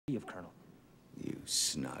leave, Colonel. You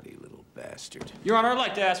snotty little bastard. Your Honor, I'd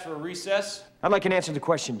like to ask for a recess. I'd like an answer to the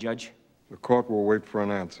question, Judge. The court will wait for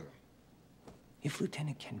an answer. If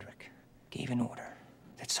Lieutenant Kendrick gave an order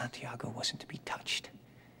that Santiago wasn't to be touched,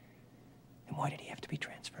 then why did he have to be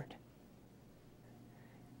transferred?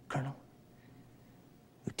 Colonel,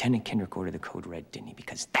 Lieutenant Kendrick ordered the code red, didn't he?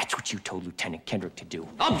 Because that's what you told Lieutenant Kendrick to do.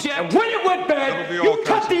 Object! And when it went bad, you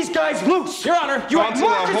cut these guys loose! Your Honor! You had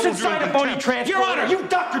Marcus inside a phony transfer. Your Honor! You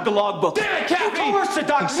doctored the logbook. Damn it, Kaffee! You coerced the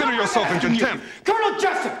doctor. Consider yourself in contempt. Colonel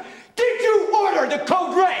Jessep, did you order the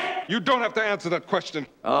code red? You don't have to answer that question.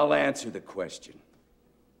 I'll answer the question.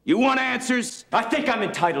 You want answers? I think I'm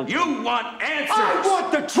entitled to. You want answers! I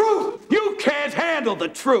want the truth! You can't handle the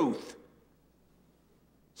truth!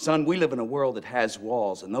 Son, we live in a world that has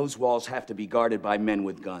walls, and those walls have to be guarded by men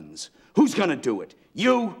with guns. Who's gonna do it?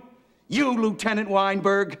 You? You, Lieutenant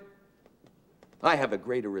Weinberg? I have a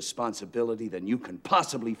greater responsibility than you can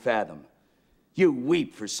possibly fathom. You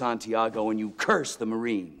weep for Santiago and you curse the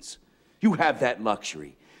Marines. You have that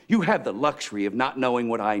luxury. You have the luxury of not knowing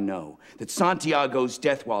what I know, that Santiago's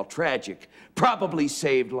death, while tragic, probably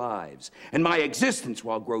saved lives, and my existence,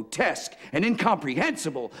 while grotesque and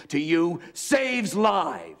incomprehensible to you, saves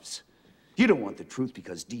lives. You don't want the truth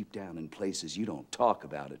because deep down in places you don't talk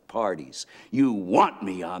about at parties, you want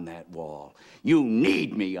me on that wall. You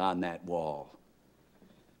need me on that wall.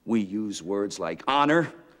 We use words like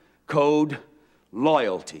honor, code,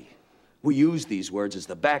 loyalty. We use these words as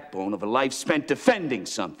the backbone of a life spent defending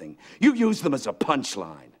something. You use them as a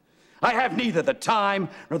punchline. I have neither the time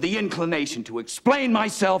nor the inclination to explain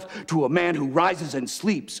myself to a man who rises and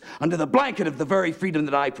sleeps under the blanket of the very freedom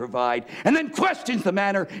that I provide, and then questions the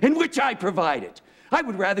manner in which I provide it. I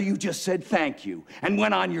would rather you just said thank you and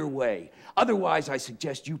went on your way. Otherwise, I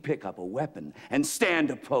suggest you pick up a weapon and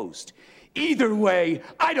stand a post. Either way,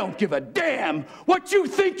 I don't give a damn what you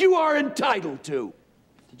think you are entitled to.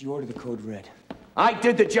 Did you order the code red? I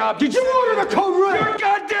did the job. Did you order the code red? You're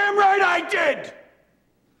goddamn right I did!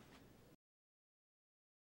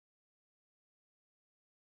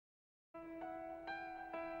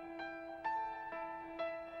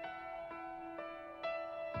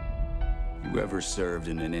 You ever served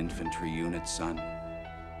in an infantry unit, son?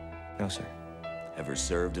 No, sir. Ever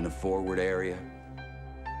served in a forward area?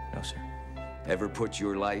 No, sir. Ever put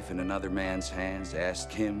your life in another man's hands,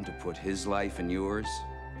 asked him to put his life in yours?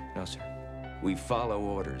 No, sir. We follow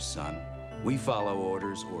orders, son. We follow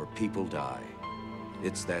orders or people die.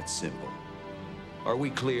 It's that simple. Are we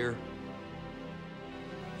clear?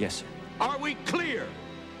 Yes, sir. Are we clear?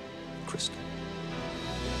 Crystal.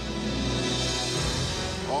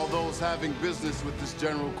 All those having business with this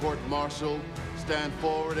General Court-Martial, stand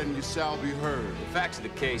forward and you shall be heard. The facts of the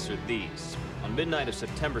case are these. On midnight of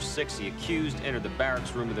September 6th, the accused entered the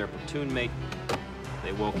barracks room of their platoon mate.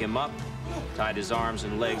 They woke him up, tied his arms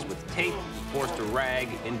and legs with tape, forced a rag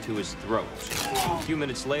into his throat. A few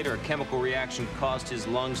minutes later, a chemical reaction caused his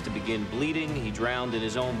lungs to begin bleeding. He drowned in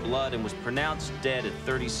his own blood and was pronounced dead at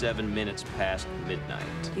 37 minutes past midnight.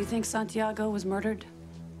 Do you think Santiago was murdered?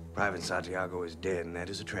 Private Santiago is dead, and that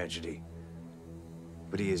is a tragedy.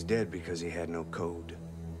 But he is dead because he had no code.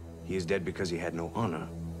 He is dead because he had no honor.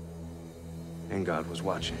 And God was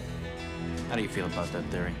watching. How do you feel about that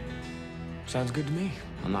theory? Sounds good to me.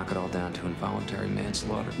 I'll knock it all down to involuntary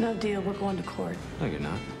manslaughter. No deal, we're going to court. No, you're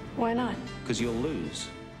not. Why not? Because you'll lose.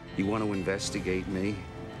 You want to investigate me?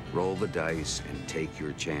 Roll the dice and take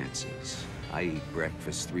your chances. I eat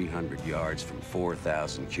breakfast 300 yards from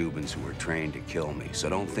 4,000 Cubans who are trained to kill me, so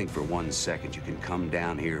don't think for 1 second you can come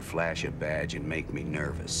down here, flash a badge, and make me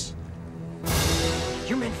nervous.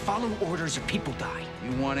 Your men follow orders or people die.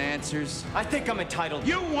 You want answers? I think I'm entitled.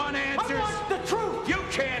 You want answers? I want the truth! You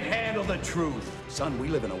can't handle the truth! Son, we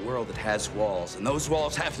live in a world that has walls, and those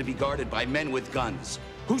walls have to be guarded by men with guns.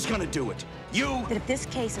 Who's gonna do it? You? That if this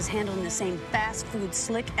case is handled in the same fast food,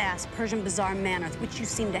 slick-ass, Persian bazaar manner with which you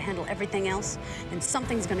seem to handle everything else, then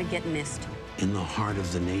something's gonna get missed. In the heart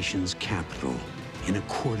of the nation's capital, in a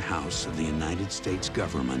courthouse of the United States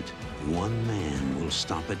government, one man will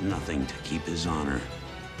stop at nothing to keep his honor,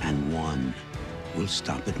 and one will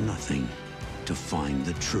stop at nothing to find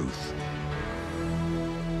the truth.